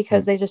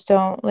because they just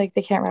don't like,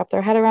 they can't wrap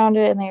their head around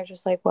it, and they're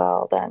just like,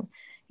 well, then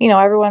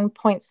everyone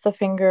points the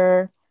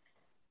finger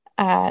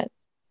at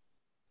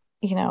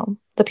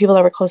the people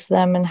that were close to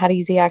them and had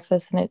easy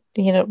access, and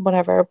it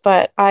whatever.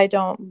 But I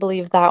don't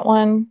believe that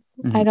one.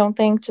 I Mhm. don't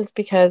think, just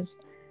because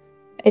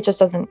it just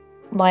doesn't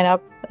line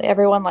up.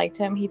 Everyone liked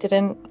him. He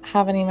didn't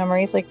have any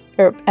memories like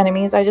or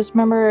enemies. I just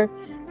remember,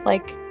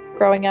 like,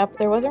 growing up,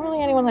 there wasn't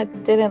really anyone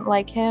that didn't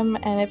like him,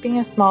 and it being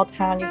a small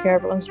town, you hear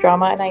everyone's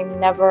drama, and I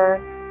never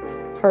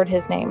heard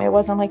his name. It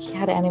wasn't like he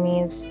had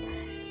enemies.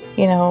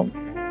 you know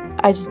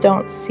I just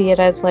don't see it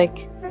as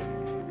like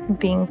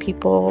being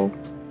people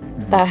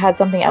Mhm. that had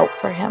something out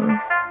for him.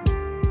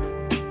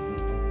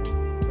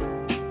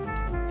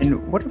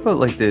 And what about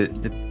like the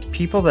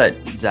people that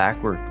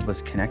Zach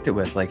was connected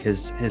with, like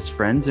his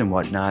friends and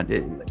whatnot?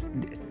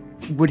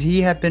 Would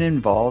he have been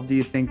involved, do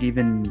you think,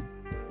 even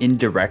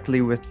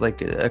indirectly with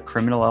like a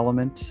criminal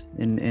element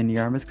in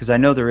Yarmouth? Because I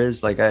know there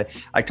is, like,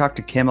 I talked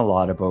to Kim a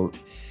lot about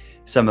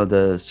some of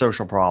the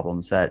social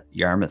problems that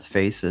Yarmouth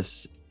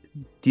faces.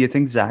 Do you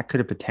think Zach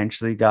could have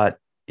potentially got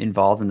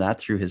involved in that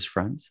through his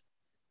friends?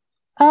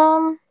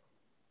 um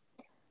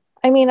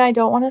I mean, I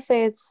don't want to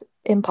say it's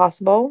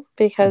impossible Mhm.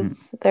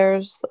 because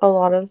there's a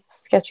lot of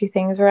sketchy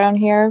things around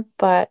here,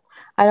 but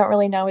I don't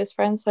really know his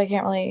friends, so I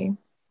can't really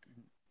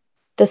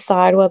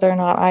decide whether or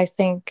not I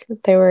think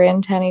they were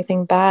into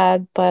anything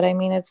bad. But I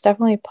mean, it's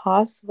definitely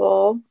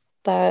possible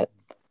that,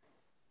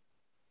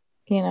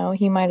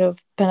 he might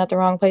have been at the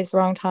wrong place, the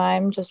wrong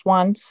time just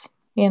once,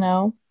 you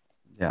know?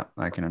 Yeah,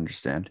 I can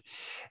understand.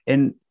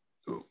 And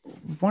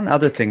one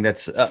other thing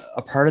that's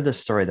a part of the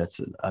story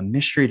that's a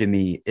mystery to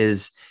me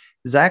is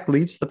Zach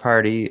leaves the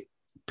party,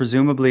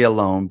 presumably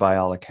alone by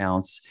all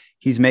accounts.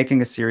 He's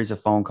making a series of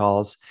phone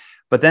calls,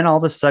 but then all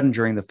of a sudden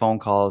during the phone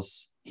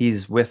calls,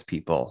 he's with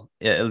people,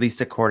 at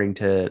least according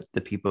to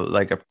the people,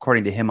 like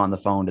according to him on the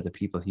phone to the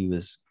people he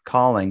was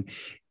calling.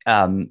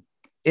 Um,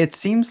 it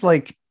seems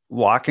like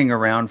walking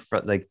around for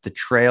like the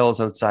trails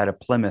outside of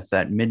Plymouth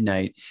at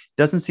midnight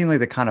doesn't seem like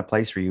the kind of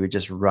place where you would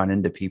just run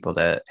into people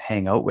to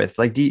hang out with.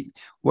 Like,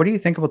 what do you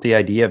think about the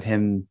idea of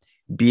him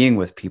being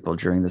with people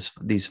during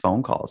these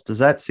phone calls? Does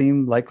that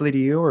seem likely to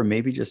you, or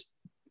maybe just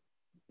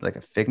like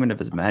a figment of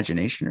his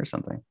imagination or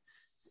something?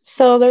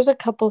 So there's a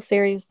couple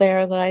theories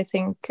there that I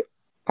think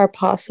are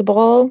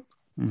possible.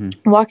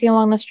 Mm-hmm. Walking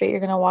along the street, you're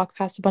going to walk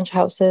past a bunch of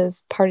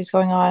houses, parties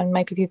going on,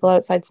 might be people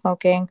outside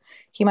smoking.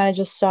 He might have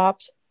just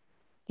stopped,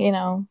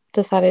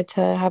 decided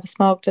to have a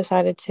smoke,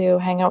 decided to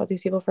hang out with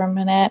these people for a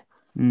minute.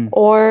 Mm.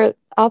 Or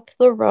up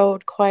the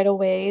road quite a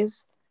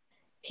ways,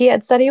 he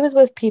had said he was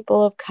with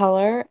people of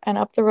color, and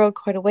up the road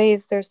quite a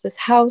ways, there's this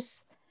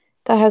house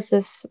that has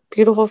this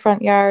beautiful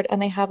front yard,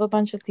 and they have a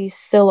bunch of these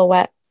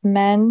silhouette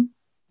men,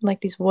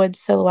 like these wood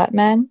silhouette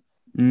men.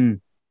 Mm.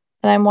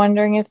 And I'm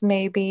wondering if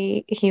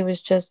maybe he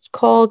was just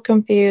cold,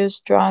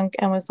 confused, drunk,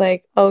 and was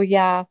like, oh,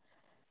 yeah,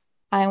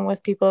 I'm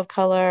with people of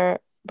color,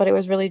 but it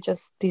was really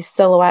just these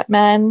silhouette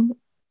men.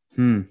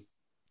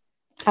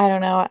 I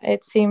don't know.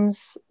 It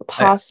seems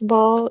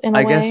possible in a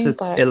I guess way,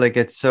 but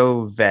it's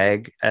so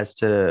vague as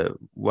to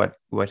what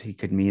he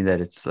could mean that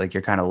it's like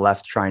you're kind of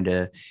left trying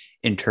to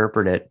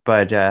interpret it.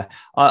 But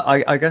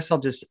I guess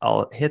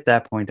I'll hit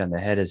that point on the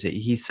head. Is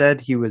he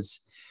said he was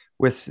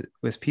with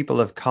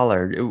people of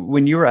color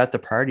when you were at the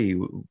party?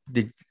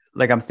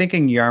 I'm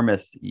thinking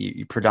Yarmouth,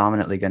 you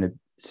predominantly going to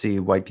see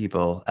white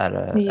people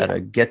at yeah. a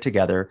get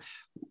together.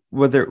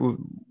 Would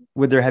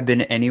there have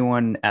been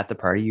anyone at the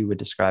party you would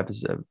describe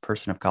as a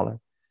person of color?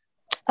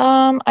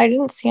 I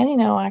didn't see any,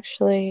 no,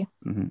 actually.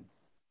 Mm-hmm.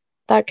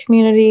 That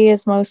community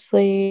is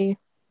mostly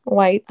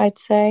white, I'd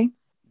say.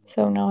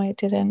 So no, I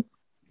didn't.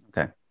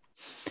 Okay.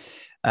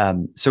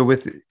 So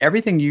with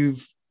everything you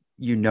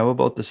know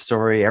about the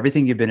story,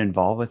 everything you've been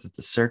involved with at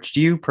the search,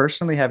 do you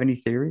personally have any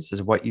theories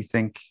as what you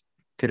think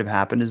could have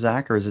happened to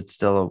Zack, or is it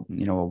still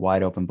a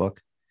wide open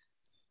book?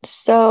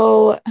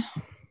 So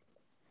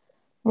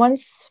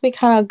once we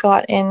kind of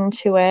got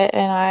into it,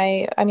 and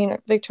I mean,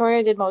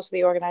 Victoria did most of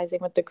the organizing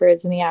with the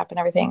grids and the app and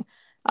everything.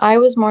 I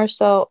was more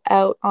so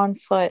out on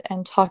foot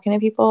and talking to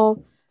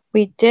people.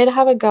 We did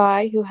have a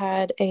guy who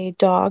had a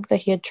dog that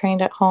he had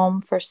trained at home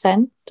for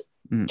scent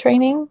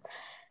training,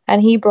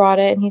 and he brought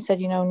it and he said,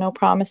 no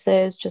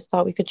promises, just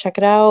thought we could check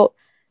it out.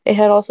 It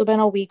had also been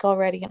a week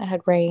already and it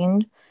had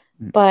rained,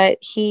 but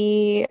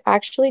he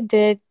actually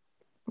did.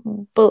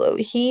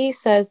 He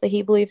says that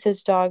he believes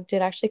his dog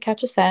did actually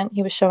catch a scent.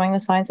 He was showing the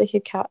signs that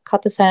he had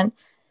caught the scent.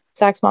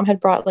 Zach's mom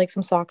had brought like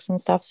some socks and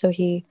stuff, so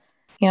he,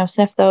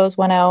 sniffed those,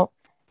 went out.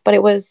 But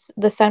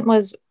the scent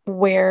was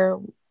where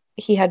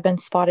he had been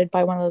spotted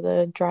by one of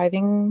the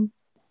driving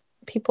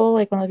people,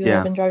 like one of the people who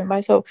had been driving by.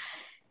 So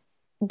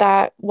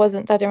that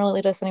didn't really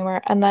lead us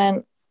anywhere. And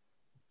then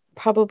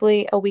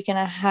probably a week and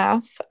a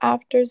half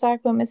after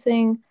Zach went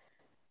missing,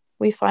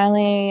 we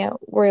finally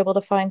were able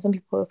to find some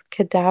people with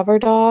cadaver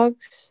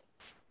dogs.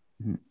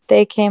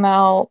 They came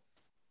out,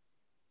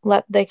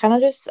 they kind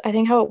of just, I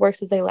think how it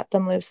works is they let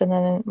them loose, and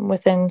then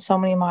within so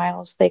many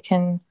miles, they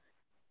can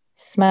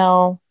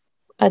smell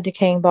a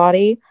decaying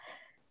body,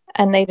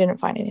 and they didn't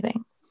find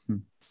anything.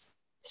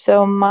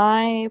 So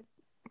my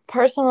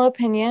personal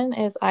opinion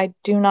is I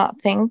do not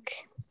think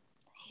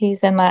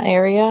he's in that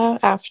area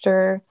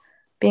after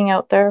being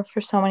out there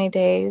for so many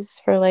days,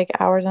 for like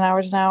hours and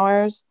hours and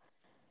hours.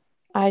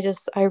 I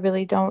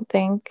really don't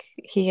think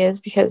he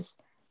is, because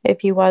if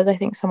he was, I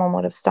think someone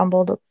would have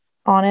stumbled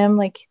on him,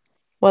 like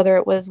whether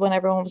it was when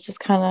everyone was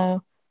just kind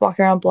of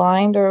walking around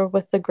blind or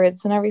with the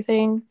grids and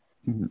everything.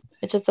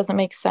 It just doesn't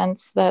make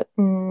sense that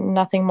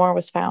nothing more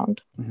was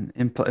found.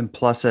 And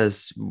plus,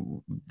 as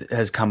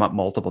has come up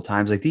multiple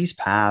times, like these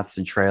paths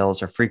and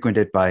trails are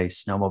frequented by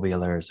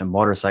snowmobilers and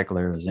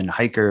motorcyclers and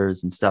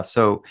hikers and stuff.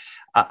 So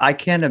I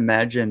can't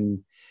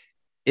imagine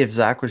if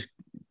Zach was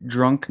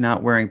drunk,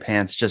 not wearing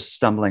pants, just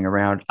stumbling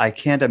around. I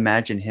can't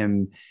imagine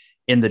him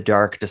in the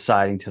dark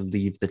deciding to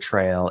leave the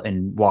trail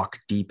and walk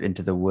deep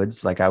into the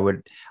woods. Like I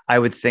would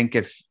think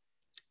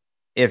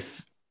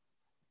if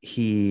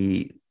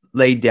he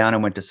laid down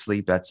and went to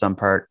sleep at some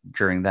part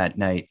during that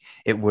night,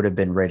 it would have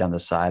been right on the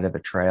side of a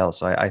trail.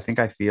 So I think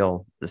I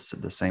feel this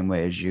the same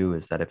way as you,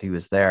 is that if he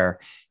was there,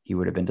 he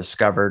would have been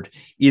discovered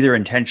either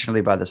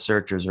intentionally by the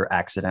searchers or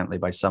accidentally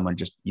by someone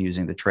just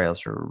using the trails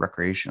for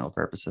recreational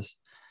purposes.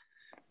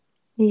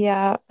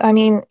 Yeah, I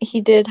mean, he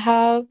did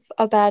have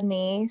a bad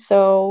knee,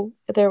 so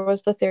there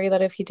was the theory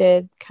that if he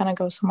did kind of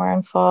go somewhere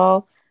and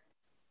fall,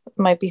 it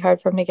might be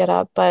hard for him to get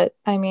up. But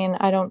I mean,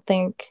 I don't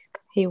think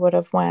he would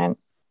have went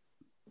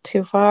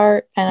too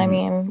far. And I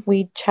mean,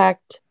 we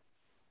checked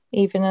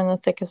even in the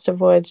thickest of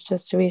woods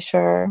just to be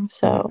sure.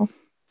 So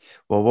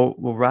well,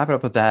 we'll wrap it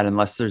up with that,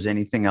 unless there's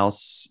anything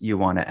else you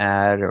want to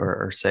add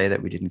or say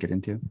that we didn't get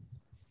into.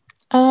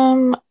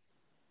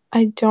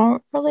 I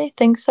don't really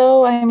think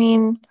so. I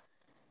mean,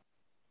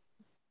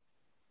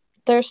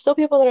 there's still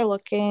people that are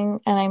looking,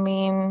 and I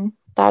mean,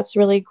 that's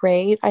really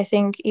great. I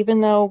think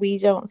even though we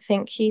don't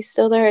think he's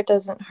still there, it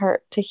doesn't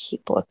hurt to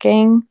keep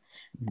looking.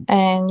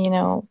 And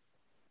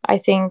I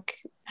think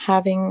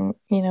having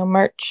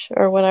merch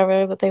or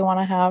whatever that they want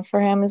to have for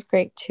him is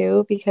great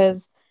too,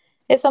 because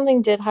if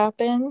something did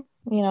happen,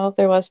 if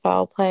there was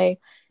foul play,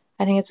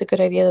 I think it's a good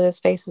idea that his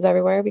face is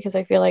everywhere, because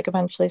I feel like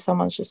eventually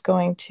someone's just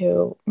going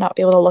to not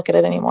be able to look at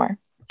it anymore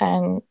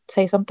and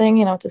say something.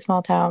 It's a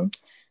small town.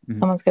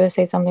 Someone's going to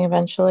say something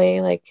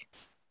eventually. Like,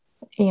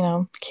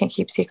 can't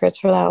keep secrets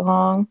for that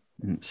long.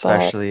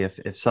 Especially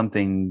if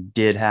something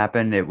did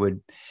happen, it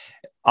would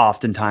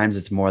oftentimes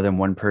it's more than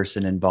one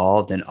person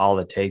involved, and all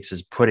it takes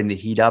is putting the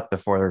heat up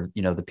before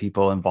the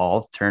people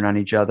involved turn on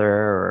each other,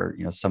 or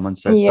someone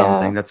says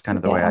something. That's kind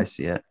of the way I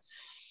see it,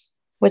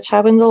 which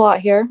happens a lot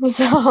here.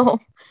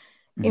 So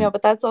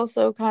but that's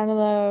also kind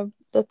of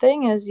the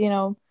thing is,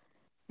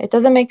 it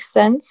doesn't make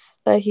sense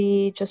that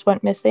he just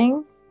went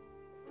missing,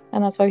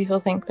 and that's why people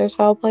think there's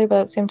foul play. But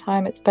at the same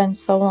time, it's been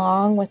so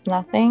long with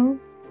nothing,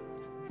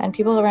 and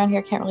people around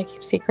here can't really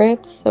keep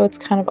secrets, so it's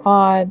kind of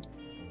odd.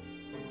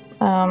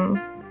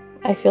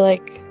 I feel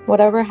like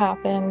whatever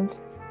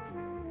happened,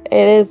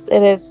 it is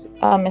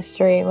a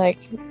mystery. Like,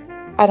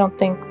 I don't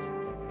think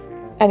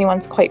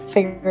anyone's quite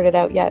figured it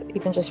out yet,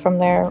 even just from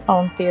their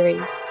own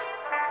theories.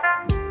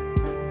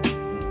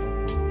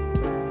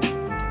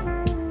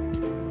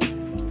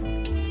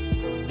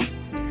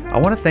 I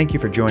want to thank you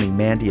for joining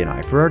Mandie and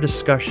I for our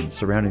discussion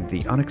surrounding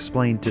the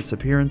unexplained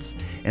disappearance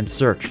and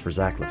search for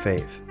Zack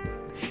Lefave.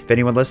 If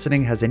anyone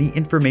listening has any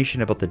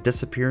information about the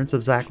disappearance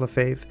of Zack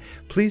Lefave,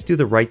 please do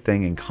the right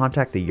thing and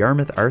contact the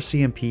Yarmouth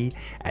RCMP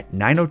at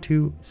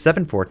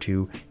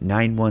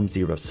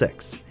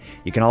 902-742-9106.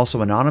 You can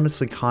also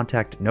anonymously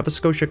contact Nova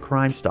Scotia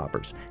Crime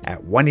Stoppers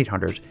at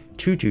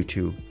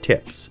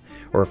 1-800-222-TIPS.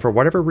 Or if for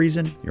whatever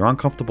reason you're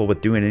uncomfortable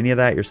with doing any of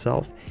that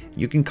yourself,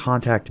 you can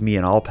contact me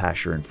and I'll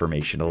pass your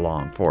information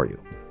along for you.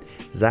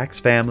 Zack's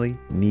family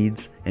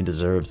needs and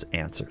deserves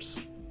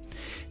answers.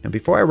 Now,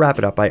 before I wrap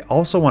it up, I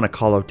also want to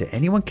call out to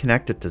anyone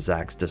connected to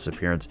Zack's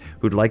disappearance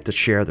who'd like to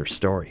share their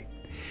story.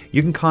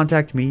 You can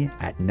contact me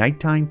at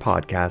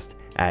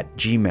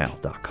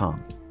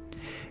nighttimepodcast@gmail.com.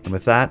 And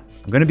with that,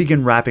 I'm going to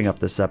begin wrapping up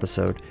this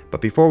episode,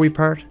 but before we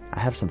part,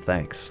 I have some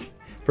thanks.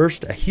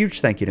 First, a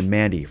huge thank you to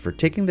Mandie for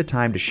taking the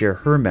time to share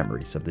her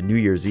memories of the New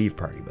Year's Eve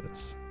party with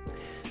us.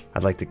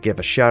 I'd like to give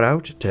a shout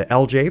out to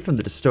LJ from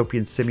the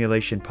Dystopian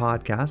Simulation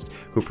podcast,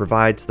 who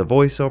provides the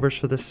voiceovers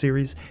for this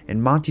series,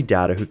 and Monty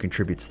Data, who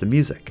contributes the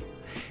music.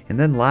 And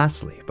then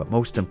lastly, but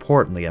most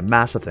importantly, a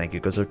massive thank you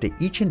goes out to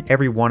each and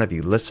every one of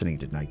you listening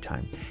to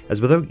Nighttime,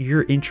 as without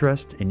your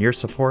interest and your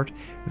support,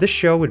 this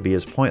show would be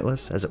as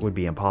pointless as it would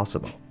be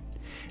impossible.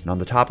 And on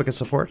the topic of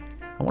support,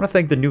 I want to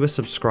thank the newest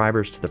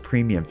subscribers to the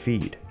premium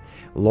feed.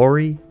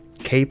 Lori,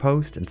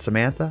 K-Post, and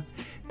Samantha,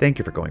 thank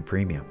you for going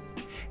premium.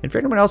 And for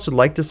anyone else who'd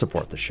like to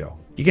support the show,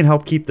 you can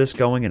help keep this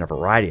going in a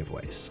variety of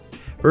ways.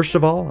 First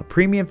of all, a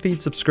premium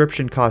feed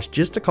subscription costs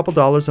just a couple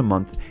dollars a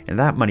month, and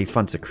that money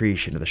funds the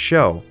creation of the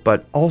show.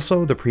 But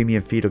also, the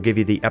premium feed will give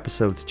you the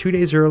episodes 2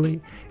 days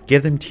early,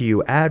 give them to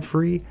you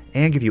ad-free,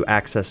 and give you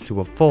access to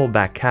a full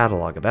back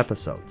catalog of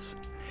episodes.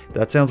 If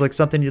that sounds like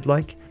something you'd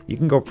like, you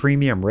can go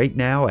premium right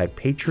now at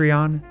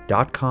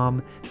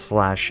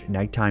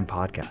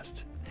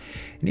patreon.com/nighttimepodcast.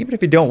 And even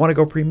if you don't want to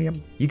go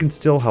premium, you can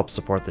still help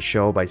support the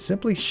show by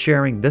simply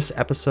sharing this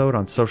episode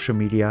on social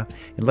media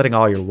and letting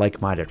all your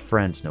like-minded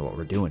friends know what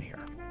we're doing here.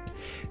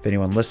 If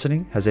anyone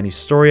listening has any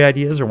story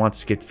ideas or wants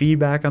to get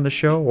feedback on the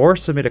show or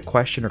submit a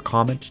question or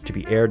comment to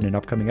be aired in an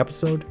upcoming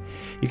episode,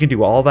 you can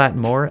do all that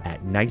and more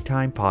at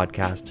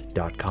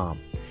nighttimepodcast.com.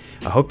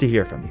 I hope to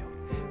hear from you.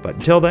 But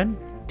until then,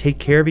 take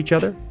care of each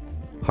other,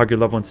 hug your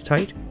loved ones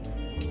tight,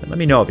 and let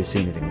me know if you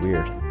see anything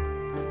weird.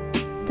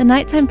 The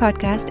Nighttime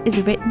Podcast is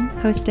written,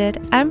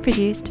 hosted, and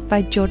produced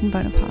by Jordan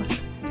Bonaparte.